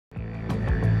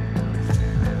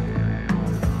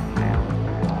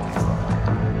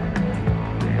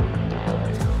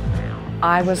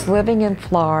I was living in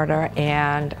Florida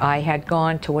and I had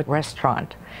gone to a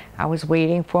restaurant. I was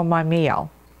waiting for my meal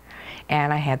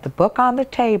and I had the book on the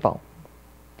table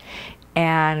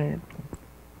and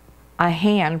a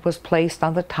hand was placed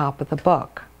on the top of the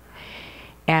book.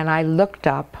 And I looked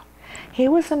up. He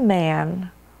was a man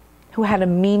who had a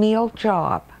menial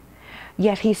job,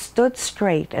 yet he stood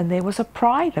straight and there was a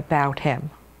pride about him.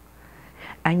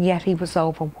 And yet he was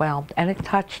overwhelmed, and it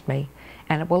touched me,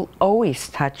 and it will always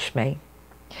touch me.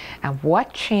 And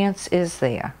what chance is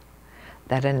there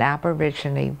that an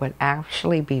Aborigine would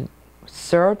actually be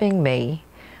serving me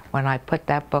when I put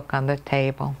that book on the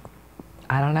table?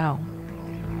 I don't know.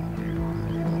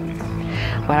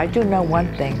 But I do know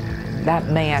one thing, that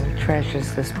man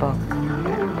treasures this book.